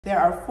There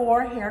are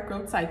 4 hair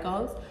growth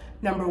cycles.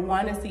 Number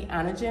 1 is the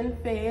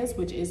Anagen phase,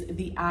 which is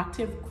the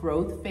active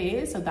growth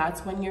phase. So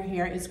that's when your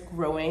hair is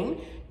growing.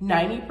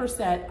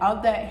 90%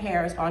 of the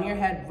hairs on your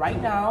head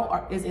right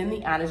now is in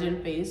the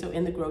Anagen phase, so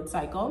in the growth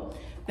cycle.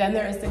 Then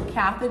there is the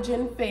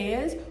Catagen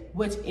phase,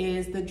 which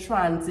is the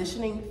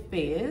transitioning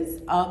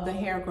phase of the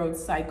hair growth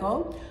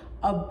cycle.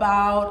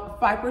 About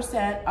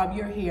 5% of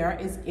your hair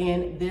is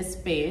in this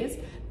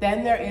phase.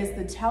 Then there is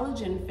the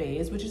Terrinique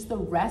phase, which is the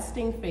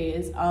resting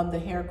phase of the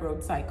hair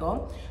growth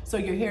cycle. So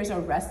your hairs are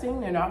resting,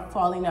 they're not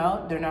falling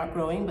out, they're not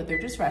growing, but they're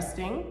just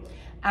resting.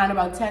 And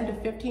about 10 to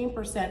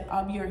 15%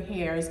 of your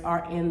hairs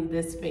are in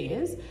this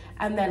phase.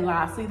 And then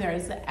lastly, there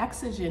is the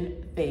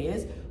Catagen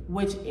phase,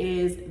 which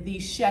is the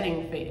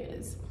shedding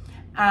phase.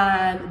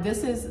 And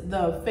this is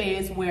the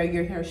phase where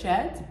your hair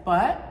sheds,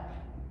 but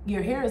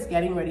your hair is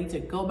getting ready to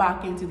go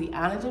back into the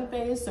Anagen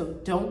phase, so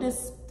don't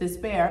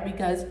despair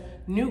because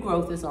new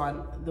growth is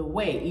on the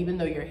way, even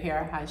though your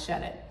hair has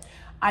shed it.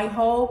 I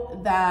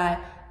hope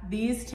that these